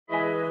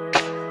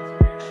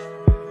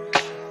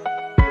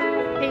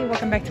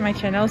welcome back to my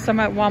channel. So I'm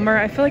at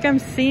Walmart. I feel like I'm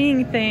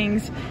seeing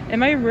things.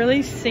 Am I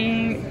really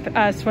seeing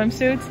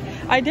swimsuits?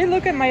 I did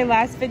look at my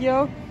last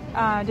video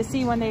to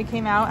see when they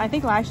came out. I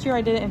think last year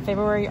I did it in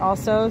February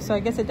also, so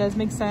I guess it does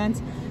make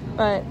sense.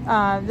 But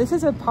this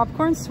is a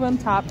popcorn swim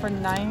top for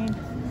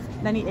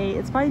 $9.98.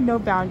 It's by No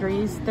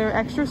Boundaries. They're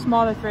extra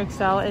small to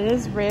 3XL. It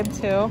is ribbed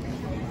too.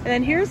 And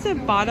then here's the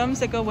bottoms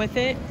that go with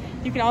it.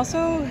 You can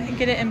also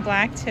get it in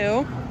black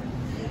too.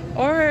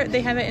 Or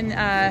they have it in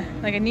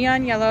like a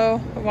neon yellow,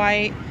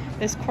 white,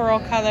 this coral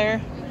color.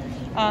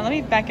 Let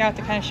me back out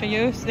to kind of show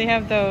you. So they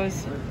have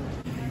those.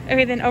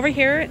 Okay, then over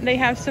here they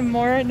have some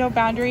more No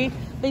Boundary.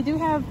 They do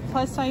have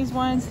plus size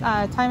ones,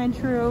 time and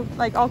true,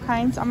 like all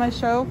kinds I'm gonna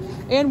show,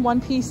 and one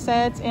piece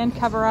sets and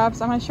cover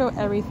ups. I'm gonna show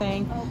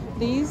everything.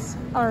 These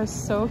are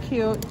so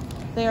cute.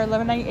 They are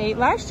 $11.98.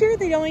 Last year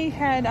they only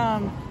had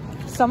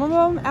some of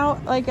them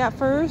out like at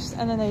first,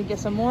 and then they get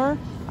some more.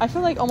 I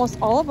feel like almost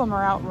all of them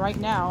are out right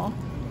now.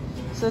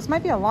 So this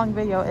might be a long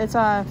video. It's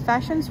a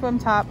fashion swim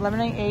top,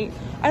 $11.98.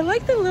 I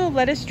like the little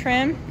lettuce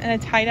trim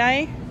and a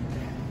tie-dye.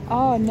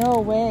 Oh, no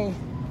way.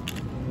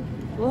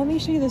 Let me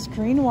show you this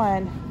green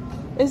one.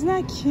 Isn't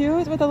that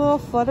cute with the little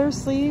flutter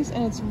sleeves,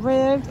 and it's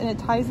ribbed and it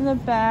ties in the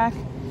back.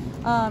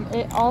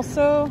 It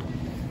also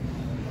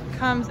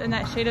comes in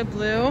that shade of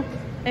blue.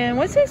 And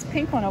what's this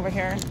pink one over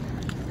here?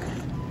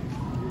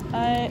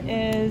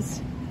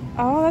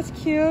 Oh, that's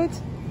cute.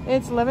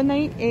 It's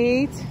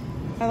 $11.98.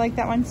 I like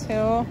that one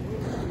too.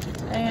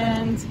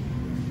 And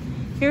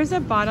here's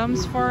the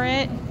bottoms for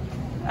it.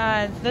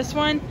 This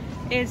one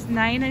is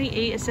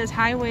 $9.98. It says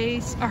high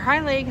waist or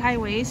high leg, high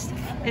waist.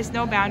 It's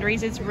No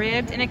Boundaries. It's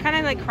ribbed and it kind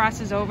of like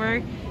crosses over,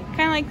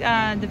 kind of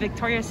like the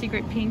Victoria's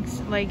Secret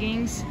pinks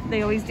leggings.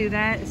 They always do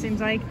that, it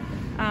seems like,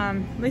 at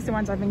least the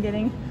ones I've been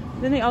getting.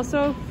 Then they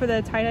also, for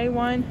the tie-dye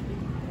one,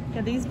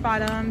 have these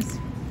bottoms,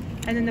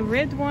 and then the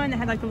ribbed one that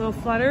had like a little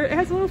flutter. It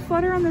has a little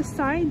flutter on the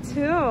side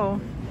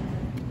too.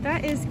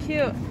 That is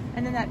cute.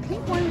 And then that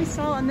pink one we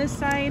saw on this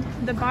side,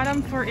 the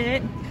bottom for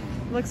it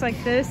looks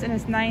like this, and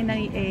it's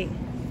 $9.98.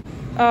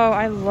 Oh,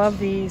 I love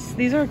these.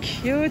 These are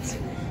cute.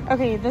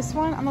 Okay, this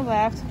one on the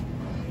left,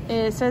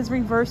 it says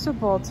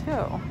reversible too.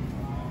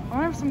 I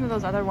wonder if some of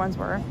those other ones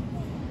were.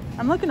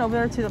 I'm looking over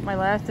there to my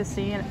left to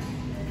see, and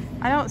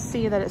I don't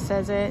see that it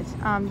says it.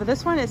 But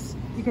this one is,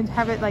 you can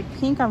have it like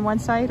pink on one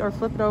side or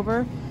flip it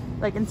over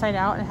like inside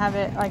out and have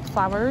it like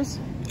flowers.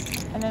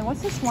 And then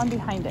what's this one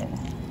behind it?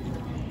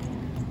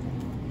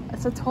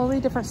 It's a totally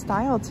different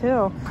style too.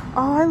 Oh,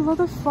 I love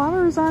the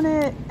flowers on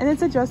it. And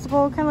it's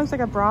adjustable, kind of looks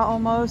like a bra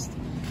almost.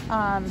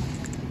 And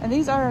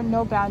these are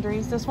No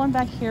Boundaries. This one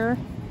back here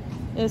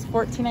is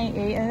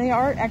 $14.98, and they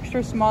are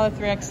extra small to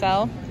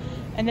 3XL.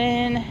 And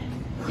then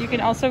you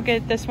can also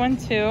get this one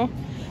too.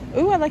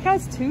 Ooh, I like how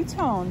it's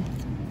two-tone.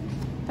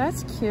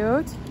 That's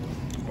cute.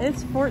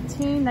 It's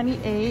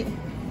 $14.98.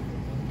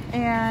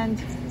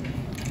 And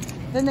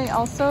then they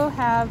also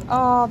have,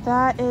 oh,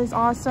 that is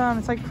awesome.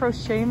 It's like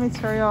crochet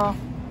material.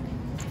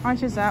 How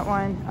much is that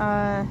one?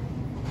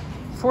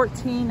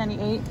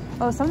 $14.98.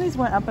 Oh, some of these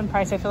went up in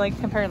price, I feel like,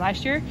 compared to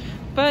last year.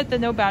 But the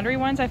No Boundary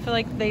ones, I feel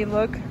like they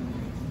look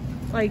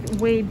like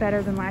way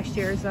better than last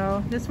year.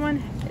 So this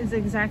one is the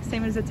exact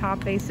same as the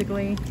top,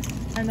 basically.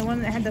 And the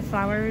one that had the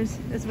flowers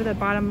is what the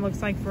bottom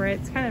looks like for it.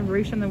 It's kind of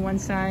ruched on the one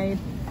side.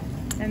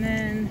 And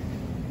then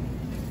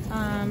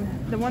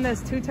the one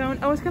that's two-tone,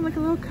 oh, it's kind of like a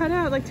little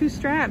cutout, like two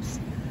straps.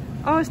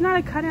 Oh, it's not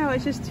a cutout,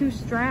 it's just two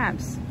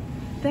straps.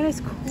 That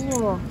is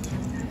cool.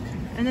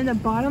 And then the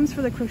bottoms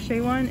for the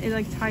crochet one, it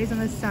like ties on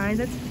the side.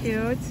 That's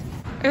cute.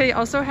 They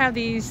also have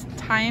these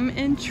time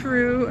and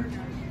true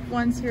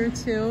ones here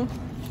too.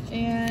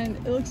 And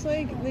it looks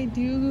like they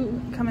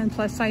do come in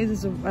plus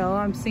sizes as well.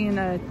 I'm seeing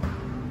a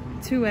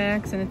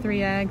 2X and a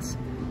 3X.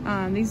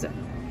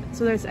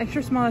 So there's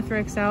extra small to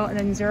 3XL and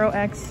then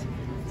 0X.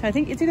 So I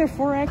think it's either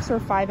 4X or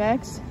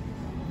 5X.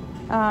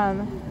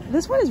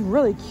 This one is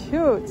really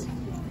cute.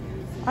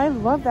 I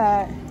love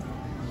that.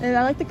 And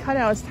I like the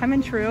cutout, it's time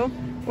and true.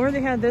 Or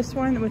they have this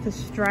one with the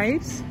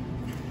stripes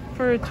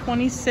for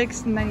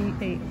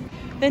 $26.98.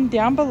 Then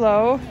down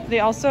below,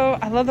 they also,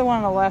 I love the one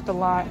on the left a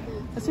lot.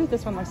 Let's see what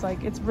this one looks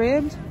like. It's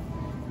ribbed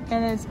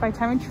and it's by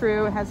Time and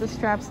True. It has the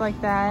straps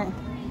like that.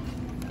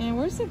 And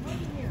where's the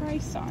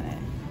price on it?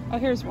 Oh,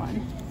 here's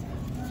one.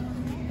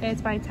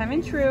 It's by Time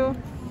and True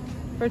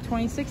for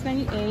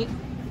 $26.98.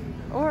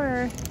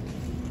 Or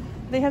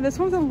they have this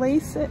one with a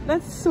lace.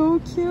 That's so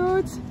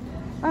cute.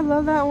 I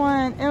love that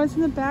one. And it's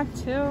in the back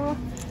too.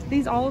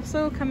 These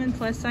also come in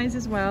plus size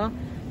as well.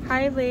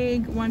 High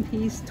leg, one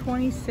piece,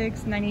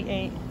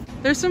 $26.98.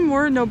 There's some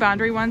more No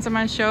Boundary ones I'm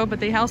gonna show, but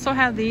they also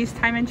have these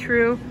Time and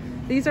True.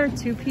 These are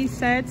two-piece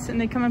sets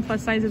and they come in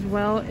plus size as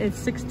well. It's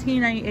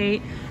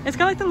 $16.98. It's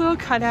got like the little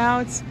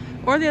cutouts.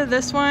 Or they have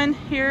this one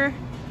here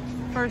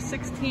for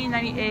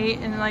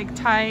 $16.98 and like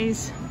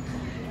ties.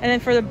 And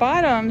then for the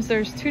bottoms,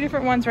 there's two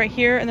different ones right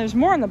here, and there's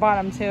more on the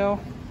bottom too.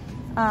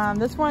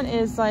 This one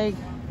is like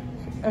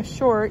a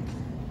short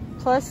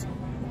plus.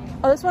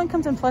 Oh, this one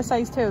comes in plus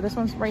size too. This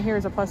one's right here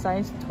is a plus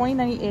size,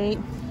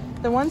 $20.98.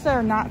 The ones that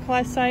are not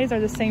plus size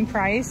are the same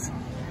price.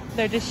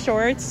 They're just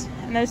shorts.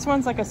 And this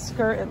one's like a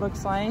skirt, it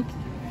looks like.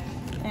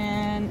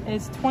 And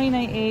it's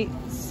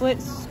 $29.8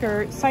 slit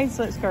skirt, side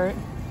slit skirt.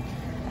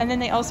 And then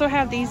they also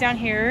have these down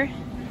here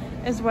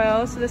as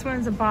well. So this one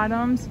is the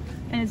bottoms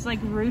and it's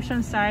like ruched on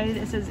the side.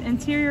 It says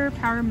interior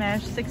power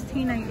mesh,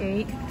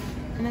 $16.98.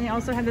 And then they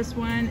also have this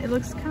one. It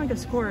looks kind of like a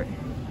skirt.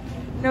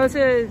 No, it's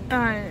a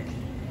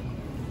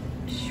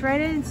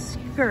shredded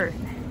skirt.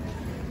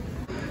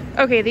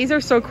 Okay, these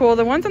are so cool.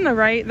 The ones on the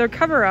right, they're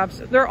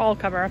cover-ups. They're all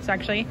cover-ups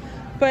actually.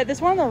 But this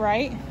one on the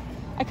right,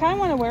 I kind of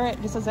want to wear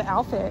it just as an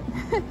outfit.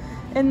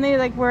 And they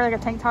like wear like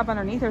a tank top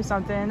underneath or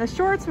something. The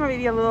shorts might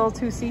be a little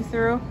too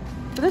see-through.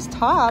 But this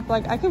top,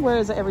 like I could wear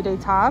it as an everyday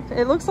top.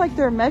 It looks like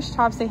they're mesh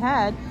tops they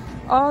had.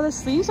 Oh, the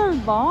sleeves are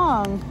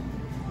long.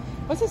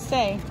 What's it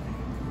say?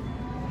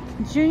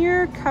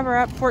 Junior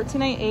cover-up,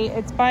 $14.98.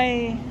 It's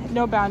by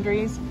No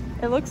Boundaries.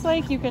 It looks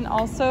like you can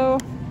also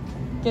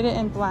get it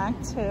in black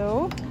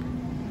too.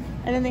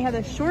 And then they have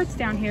the shorts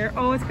down here.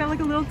 Oh, it's got like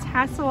a little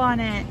tassel on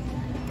it.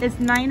 It's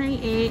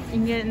 $9.98. You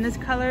can get it in this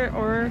color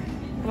or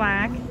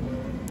black.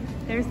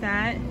 There's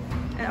that.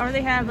 Or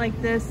they have like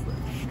this,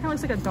 kind of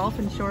looks like a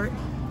dolphin short.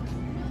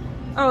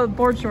 Oh,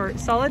 board short.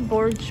 Solid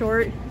board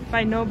short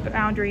by No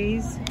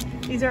Boundaries.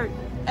 These are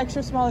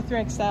extra small to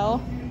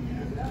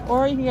 3XL.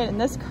 Or you can get it in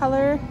this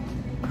color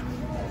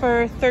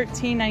for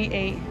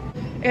 $13.98.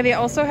 And they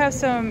also have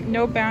some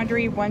No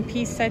Boundary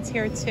one-piece sets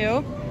here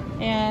too.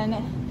 And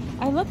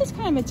I love this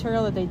kind of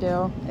material that they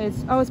do.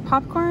 It's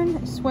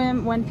popcorn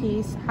swim one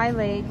piece, high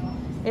leg.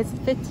 It's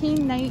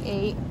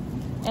 $15.98.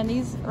 And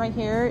these right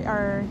here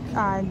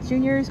are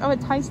juniors. Oh,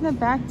 it ties in the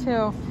back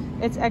too.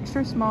 It's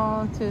extra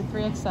small to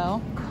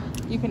 3XL.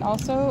 You can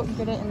also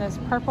get it in this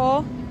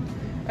purple,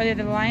 or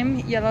the lime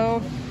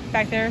yellow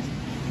back there.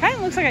 Kind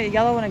of looks like a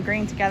yellow and a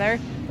green together.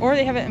 Or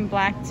they have it in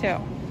black too.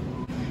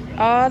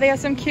 Oh, they have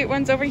some cute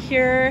ones over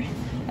here.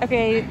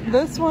 Okay,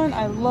 this one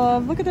I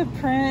love. Look at the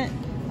print.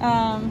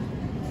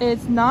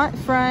 It's not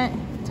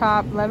front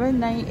top,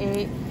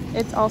 $11.98.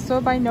 It's also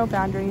by No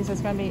Boundaries.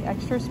 It's going to be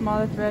extra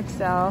small to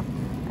 3XL.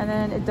 And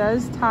then it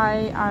does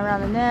tie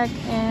around the neck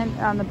and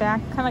on the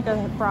back, kind of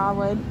like a bra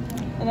would.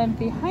 And then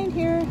behind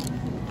here,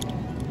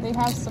 they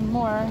have some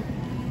more.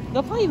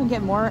 They'll probably even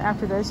get more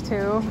after this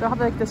too. They'll have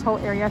like this whole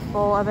area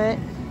full of it.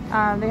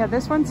 They have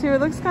this one too.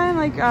 It looks kind of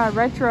like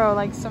retro,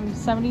 like some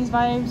 70s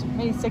vibes,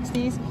 maybe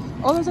 60s.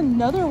 Oh, there's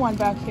another one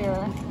back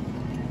here.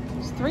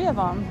 There's 3 of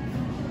them.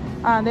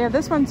 They have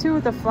this one too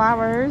with the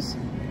flowers.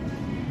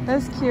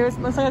 That's cute.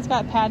 Looks like it's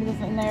got pads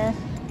in there.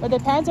 But the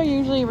pads are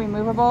usually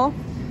removable.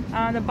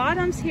 The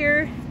bottoms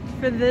here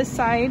for this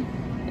side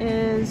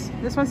is,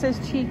 this one says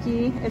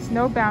Cheeky. It's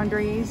No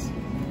Boundaries.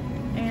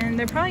 And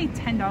they're probably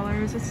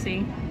 $10. Let's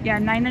see. Yeah,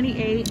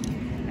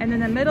 $9.98. And then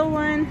the middle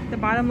one, the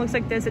bottom looks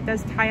like this. It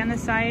does tie on the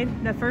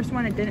side. The first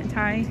one, it didn't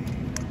tie.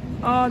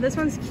 Oh, this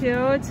one's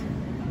cute.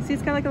 See,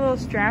 it's got like a little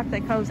strap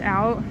that goes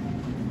out.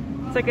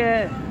 It's like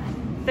a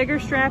bigger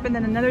strap and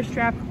then another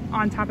strap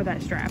on top of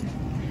that strap.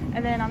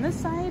 And then on this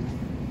side,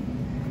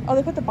 oh,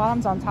 they put the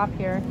bottoms on top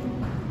here.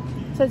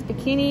 It says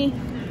bikini,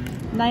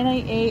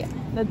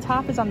 $9.98. The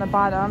top is on the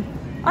bottom.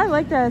 I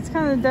like that. It's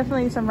kind of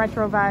definitely some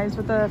retro vibes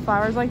with the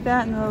flowers like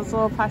that and those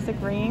little plastic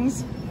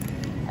rings.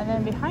 And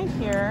then behind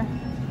here,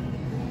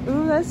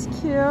 ooh, that's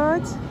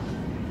cute.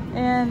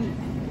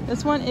 And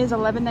this one is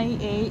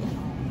 $11.98.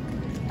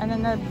 And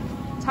then the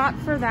top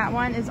for that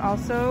one is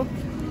also,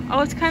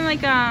 oh, it's kind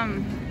of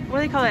like, what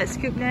do they call that?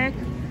 Scoop neck?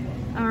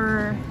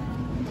 Or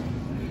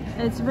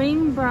it's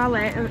ring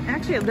bralette.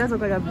 Actually, it does look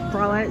like a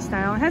bralette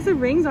style. It has the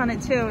rings on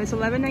it too. It's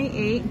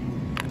 $11.98.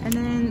 And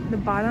then the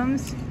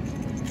bottoms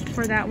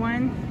for that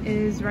one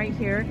is right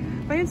here.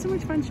 But I had so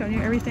much fun showing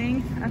you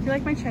everything. If you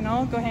like my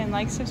channel, go ahead and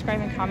like, subscribe,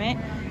 and comment.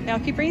 And I'll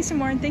keep bringing some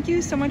more. And thank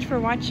you so much for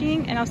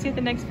watching, and I'll see you at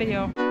the next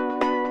video.